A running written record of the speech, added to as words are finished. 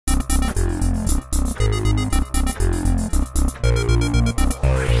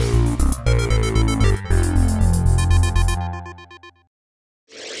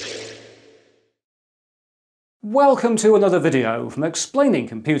Welcome to another video from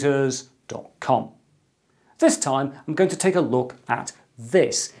explainingcomputers.com. This time I'm going to take a look at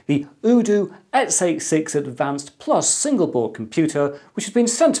this, the UDOO x86 Advanced Plus single board computer, which has been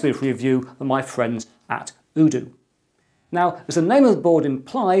sent to me for review by my friends at UDOO. Now, as the name of the board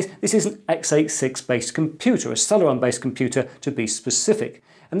implies, this is an x86 based computer, a Celeron based computer to be specific.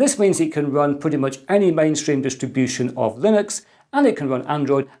 And this means it can run pretty much any mainstream distribution of Linux, and it can run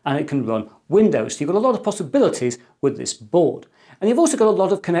Android, and it can run Windows. So you've got a lot of possibilities with this board. And you've also got a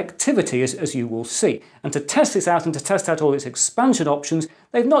lot of connectivity, as you will see. And to test this out and to test out all its expansion options,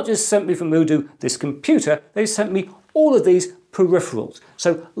 they've not just sent me from UDOO this computer, they've sent me all of these peripherals.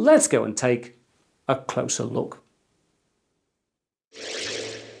 So let's go and take a closer look.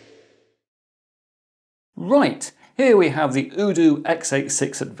 Right, here we have the UDOO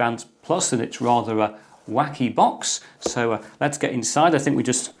x86 Advanced Plus in its rather wacky box. So let's get inside. I think we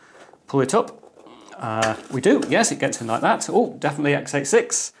just pull it up. We do, yes, it gets in like that. Oh, definitely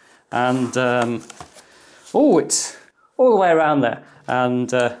x86. And oh, it's all the way around there.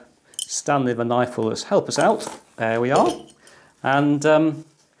 And Stanley the knife will help us out. There we are. And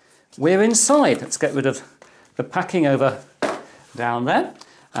we're inside. Let's get rid of the packing over down there.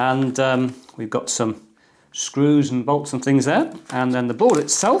 And we've got some screws and bolts and things there. And then the board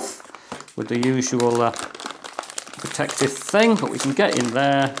itself with the usual protective thing, but we can get in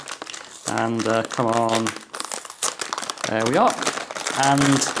there. And come on, there we are,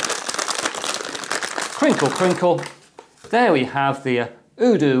 and crinkle, crinkle, there we have the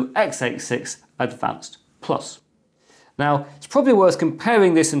UDOO x86 Advanced Plus. Now, it's probably worth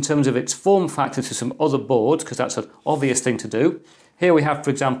comparing this in terms of its form factor to some other boards, because that's an obvious thing to do. Here we have, for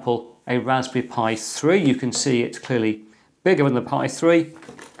example, a Raspberry Pi 3. You can see it's clearly bigger than the Pi 3.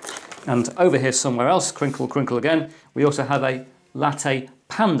 And over here somewhere else, crinkle, crinkle again, we also have a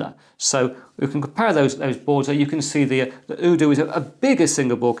LattePanda. So we can compare those boards. You can see the UDOO is a bigger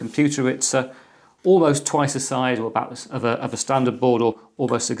single board computer. It's almost twice the size or about of a standard board, or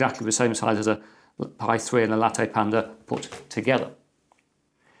almost exactly the same size as a Pi 3 and a LattePanda put together.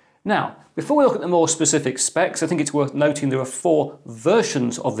 Now, before we look at the more specific specs, I think it's worth noting there are 4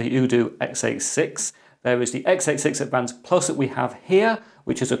 versions of the UDOO x86. There is the x86 Advanced Plus that we have here,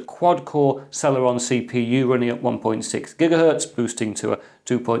 which is a quad-core Celeron CPU running at 1.6 GHz, boosting to a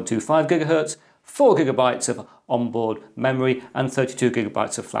 2.25 GHz, 4 GB of onboard memory, and 32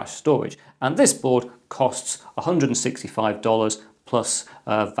 GB of flash storage. And this board costs $165 plus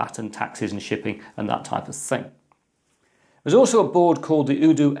VAT and taxes and shipping and that type of thing. There's also a board called the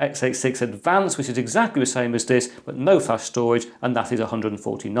UDOO x86 Advanced, which is exactly the same as this, but no flash storage, and that is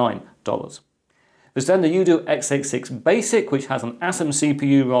 $149. There's then the UDOO x86 Basic, which has an Atom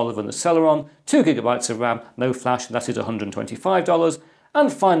CPU rather than a Celeron, 2 GB of RAM, no flash, and that is $125.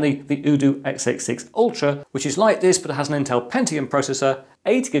 And finally, the UDOO x86 Ultra, which is like this, but it has an Intel Pentium processor,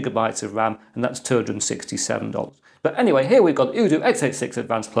 8 GB of RAM, and that's $267. But anyway, here we've got UDOO x86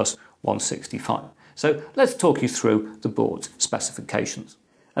 Advanced Plus 165. So let's talk you through the board's specifications.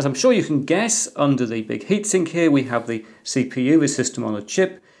 As I'm sure you can guess, under the big heatsink here, we have the CPU, the system on a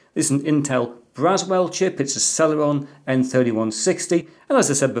chip. This is an Intel Braswell chip. It's a Celeron N3160, and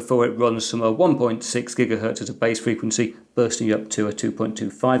as I said before, it runs from a 1.6 GHz as a base frequency, bursting up to a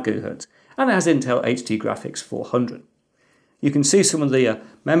 2.25 GHz, and it has Intel HD Graphics 400. You can see some of the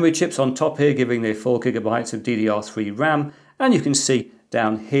memory chips on top here, giving the 4 GB of DDR3 RAM, and you can see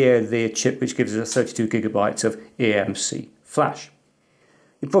down here the chip which gives us a 32 GB of eMMC flash.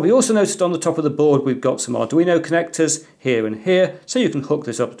 You've probably also noticed on the top of the board we've got some Arduino connectors here and here, so you can hook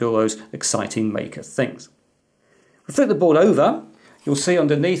this up to all those exciting Maker things. If we flip the board over, you'll see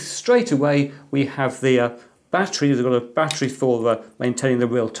underneath straight away we have the battery. We've got a battery for maintaining the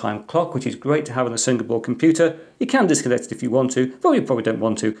real-time clock, which is great to have on a single board computer. You can disconnect it if you want to, but you probably don't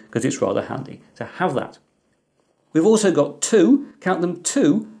want to because it's rather handy to have that. We've also got 2, count them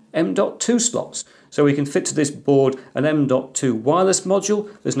 2, M.2 slots. So we can fit to this board an M.2 wireless module.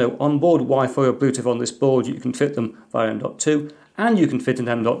 There's no onboard Wi-Fi or Bluetooth on this board. You can fit them via M.2, and you can fit an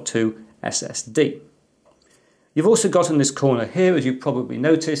M.2 SSD. You've also got in this corner here, as you've probably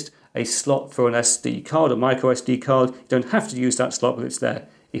noticed, a slot for an SD card, a micro SD card. You don't have to use that slot, but it's there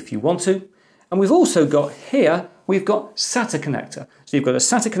if you want to. And we've also got here, we've got SATA connector. So you've got a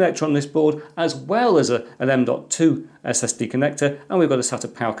SATA connector on this board, as well as an M.2 SSD connector, and we've got a SATA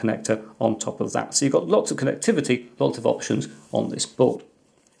power connector on top of that. So you've got lots of connectivity, lots of options on this board.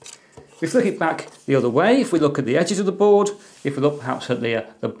 If we flick it back the other way, if we look at the edges of the board, if we look perhaps at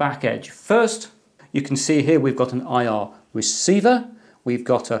the back edge first, you can see here we've got an IR receiver. We've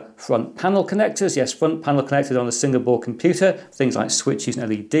got front panel connectors. Yes, front panel connected on a single board computer. Things like switches and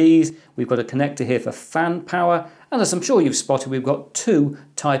LEDs. We've got a connector here for fan power. And as I'm sure you've spotted, we've got two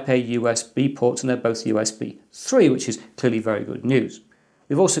Type A USB ports, and they're both USB 3, which is clearly very good news.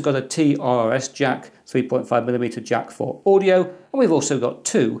 We've also got a TRRS jack, 3.5mm jack for audio, and we've also got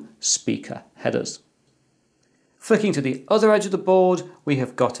two speaker headers. Flicking to the other edge of the board, we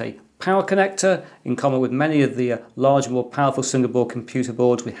have got a power connector. In common with many of the larger, more powerful single board computer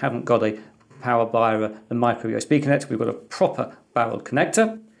boards, we haven't got a power via a micro USB connector. We've got a proper barrel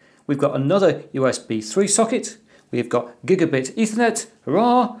connector. We've got another USB 3 socket. We've got gigabit Ethernet,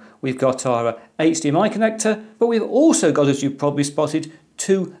 hurrah! We've got our HDMI connector, but we've also got, as you've probably spotted,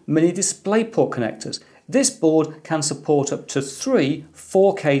 two mini DisplayPort connectors. This board can support up to 3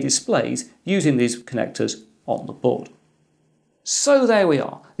 4K displays using these connectors on the board. So there we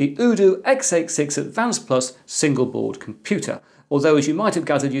are, the UDOO x86 Advanced Plus single board computer. Although, as you might have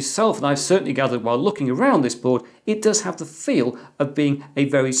gathered yourself, and I've certainly gathered while looking around this board, it does have the feel of being a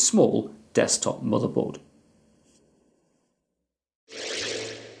very small desktop motherboard.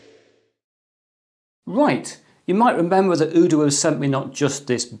 Right, you might remember that UDOO has sent me not just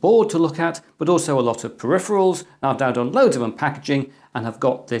this board to look at, but also a lot of peripherals. I've now done loads of unpackaging and have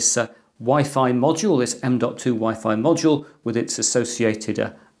got this Wi-Fi module, this M.2 Wi-Fi module with its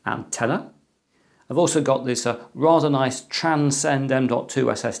associated antenna. I've also got this rather nice Transcend M.2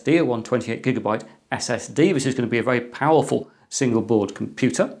 SSD, a 128GB SSD, which is going to be a very powerful single board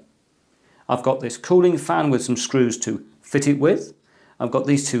computer. I've got this cooling fan with some screws to fit it with. I've got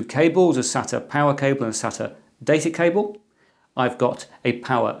these two cables, a SATA power cable and a SATA data cable. I've got a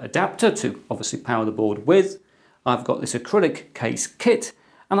power adapter to obviously power the board with. I've got this acrylic case kit,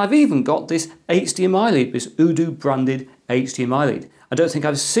 and I've even got this HDMI lead, this UDOO branded HDMI lead. I don't think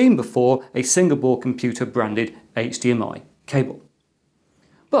I've seen before a single board computer branded HDMI cable.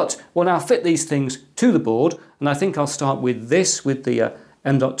 But we'll now fit these things to the board, and I think I'll start with this, with the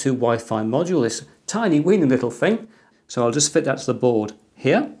M.2 Wi-Fi module, this tiny weeny little thing. So I'll just fit that to the board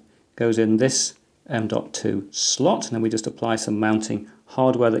here. Goes in this M.2 slot, and then we just apply some mounting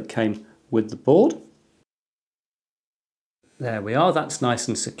hardware that came with the board. There we are, that's nice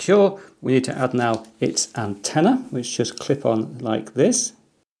and secure. We need to add now its antenna, which just clip on like this.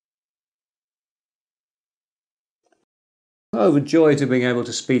 Overjoyed of being able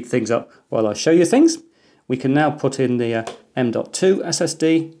to speed things up while I show you things. We can now put in the M.2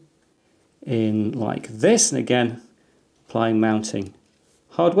 SSD in like this, and again applying mounting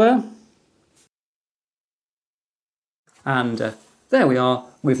hardware. And there we are,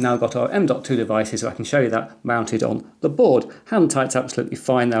 we've now got our M.2 devices, so I can show you that mounted on the board. Hand tight's absolutely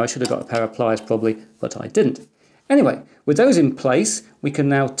fine now. I should have got a pair of pliers probably, but I didn't. Anyway, with those in place, we can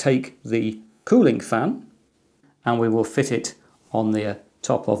now take the cooling fan and we will fit it on the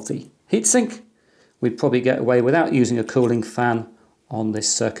top of the heatsink. We'd probably get away without using a cooling fan on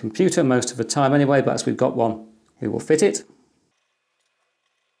this computer most of the time anyway, but as we've got one, we will fit it.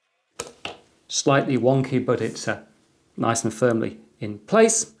 Slightly wonky, but it's nice and firmly in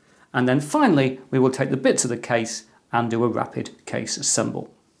place. And then finally, we will take the bits of the case and do a rapid case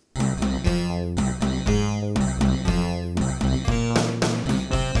assemble.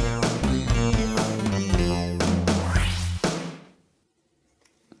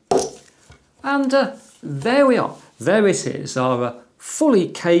 And there we are. There it is, our fully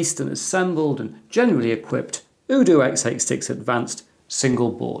cased and assembled and generally equipped UDOO x86 Advanced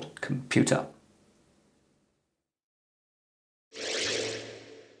single board computer.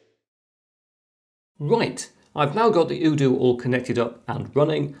 Right, I've now got the UDOO all connected up and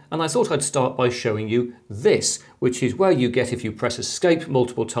running, and I thought I'd start by showing you this, which is where you get, if you press escape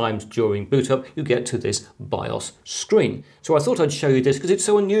multiple times during boot up, you get to this BIOS screen. So I thought I'd show you this because it's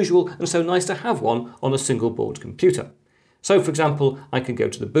so unusual and so nice to have one on a single board computer. So for example, I can go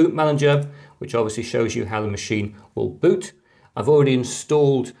to the boot manager, which obviously shows you how the machine will boot. I've already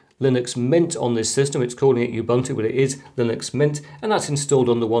installed Linux Mint on this system. It's calling it Ubuntu, but it is Linux Mint, and that's installed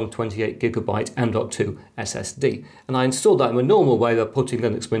on the 128GB M.2 SSD. And I installed that in a normal way by putting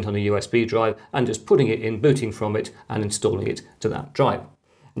Linux Mint on a USB drive and just putting it in, booting from it, and installing it to that drive.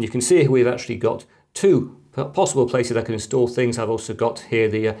 And you can see here we've actually got two possible places I can install things. I've also got here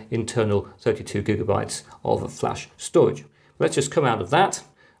the internal 32GB of flash storage. Let's just come out of that.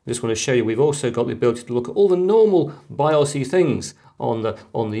 I just want to show you we've also got the ability to look at all the normal BIOS-y things on the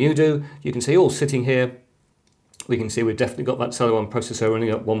UDOO. You can see all sitting here. We can see we've definitely got that Celeron processor running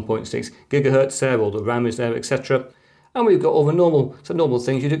at 1.6 GHz there, all the RAM is there, etc. And we've got all the normal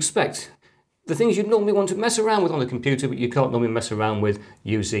things you'd expect. The things you'd normally want to mess around with on a computer, but you can't normally mess around with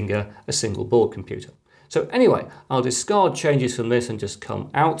using a single board computer. So anyway, I'll discard changes from this and just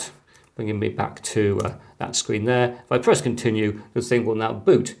come out, bringing me back to that screen there. If I press continue, the thing will now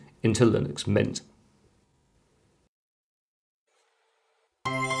boot into Linux Mint.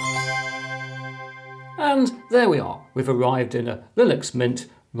 And there we are. We've arrived in a Linux Mint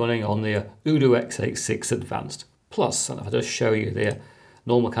running on the UDOO x86 Advanced Plus. And if I just show you the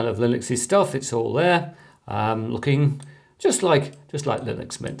normal kind of Linuxy stuff, it's all there, looking just like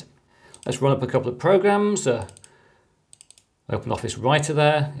Linux Mint. Let's run up a couple of programs. OpenOffice Writer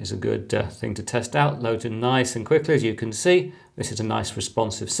there is a good thing to test out. Loads in nice and quickly, as you can see. This is a nice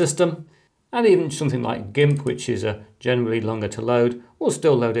responsive system. And even something like GIMP, which is generally longer to load, will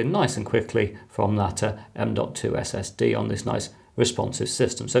still load in nice and quickly from that M.2 SSD on this nice responsive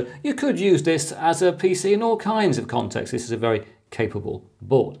system. So you could use this as a PC in all kinds of contexts. This is a very capable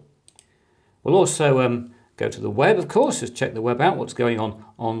board. We'll also go to the web, of course, just check the web out, what's going on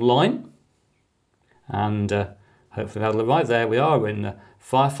online. And hopefully that'll arrive. There we are in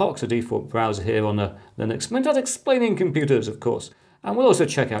Firefox, a default browser here on Linux Mint. That's explaining computers, of course. And we'll also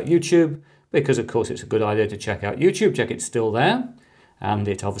check out YouTube, because of course it's a good idea to check out YouTube, check it's still there. And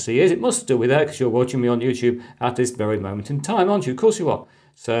it obviously is. It must still be there because you're watching me on YouTube at this very moment in time, aren't you? Of course you are.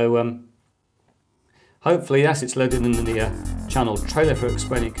 So hopefully, yes, it's loaded in the channel trailer for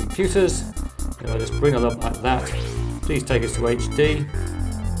explaining computers. I'll just bring it up like that. Please take us to HD.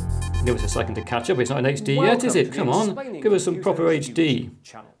 Give us a second to catch up. It's not in HD yet, is it? Come on, give us some proper HD.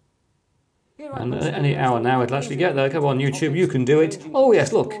 And any hour now it'll actually get there. Come on, YouTube, you can do it. Oh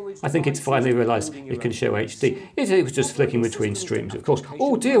yes, look, I think it's finally realised it can show HD. It was just flicking between streams, of course.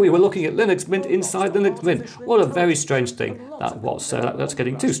 Oh dear, we were looking at Linux Mint inside Linux Mint. What a very strange thing that was. So that's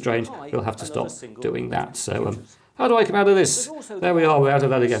getting too strange. We'll have to stop doing that. So how do I come out of this? There we are, we're out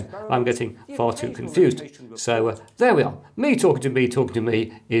of that again. I'm getting far too confused. So there we are. Me talking to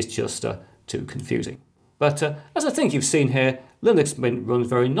me is just too confusing. But as I think you've seen here, Linux Mint runs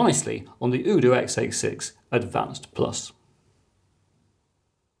very nicely on the UDOO x86 Advanced Plus.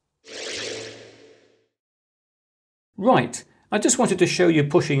 Right, I just wanted to show you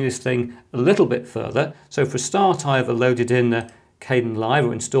pushing this thing a little bit further. So for a start, I've loaded in Kden Live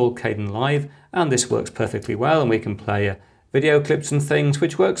or installed Kden Live, and this works perfectly well, and we can play video clips and things,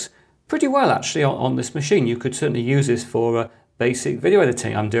 which works pretty well actually on this machine. You could certainly use this for basic video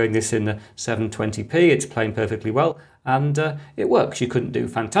editing. I'm doing this in 720p, it's playing perfectly well, and it works. You couldn't do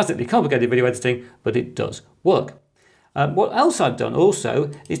fantastically complicated video editing, but it does work. What else I've done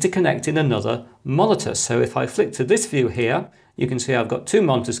also is to connect in another monitor. So if I flick to this view here, you can see I've got two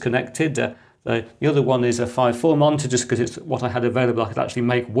monitors connected. The other one is a 5.4 monitor, just because it's what I had available. I could actually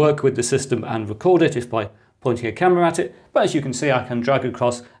make work with the system and record it if by pointing a camera at it. But as you can see, I can drag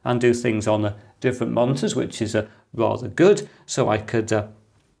across and do things on different monitors, which is rather good. So I could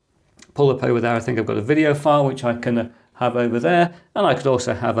pull up over there. I think I've got a video file which I can have over there, and I could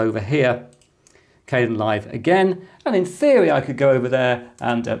also have over here Kden Live again. And in theory, I could go over there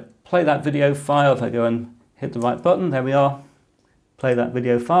and play that video file. If I go and hit the right button, there we are. Play that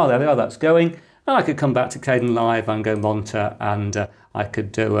video file. There we are. That's going. And I could come back to Kden Live and go monitor, and I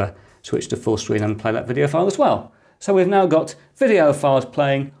could do switch to full screen and play that video file as well. So we've now got video files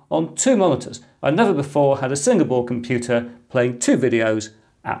playing on two monitors. I never before had a single board computer playing two videos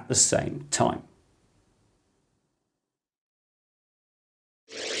at the same time.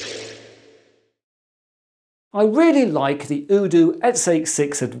 I really like the UDOO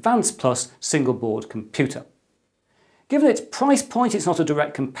x86 Advanced Plus single board computer. Given its price point, it's not a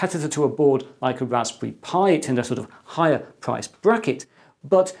direct competitor to a board like a Raspberry Pi. It's in a sort of higher price bracket,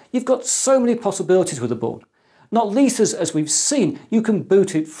 but you've got so many possibilities with the board. Not least as we've seen, you can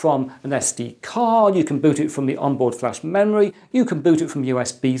boot it from an SD card, you can boot it from the onboard flash memory, you can boot it from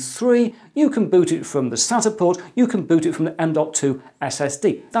USB 3, you can boot it from the SATA port, you can boot it from the M.2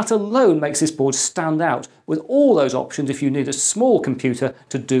 SSD. That alone makes this board stand out with all those options if you need a small computer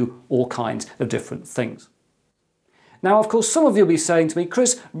to do all kinds of different things. Now, of course, some of you will be saying to me,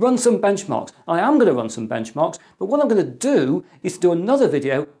 Chris, run some benchmarks. I am going to run some benchmarks, but what I'm going to do is to do another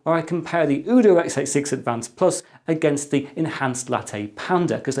video where I compare the UDOO x86 Advanced Plus against the enhanced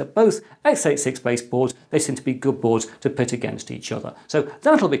LattePanda, because they're both x86 based boards. They seem to be good boards to pit against each other. So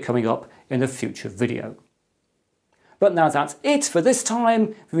that'll be coming up in a future video. But now that's it for this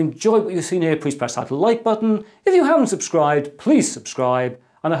time. If you've enjoyed what you've seen here, please press that like button. If you haven't subscribed, please subscribe,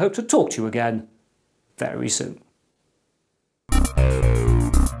 and I hope to talk to you again very soon.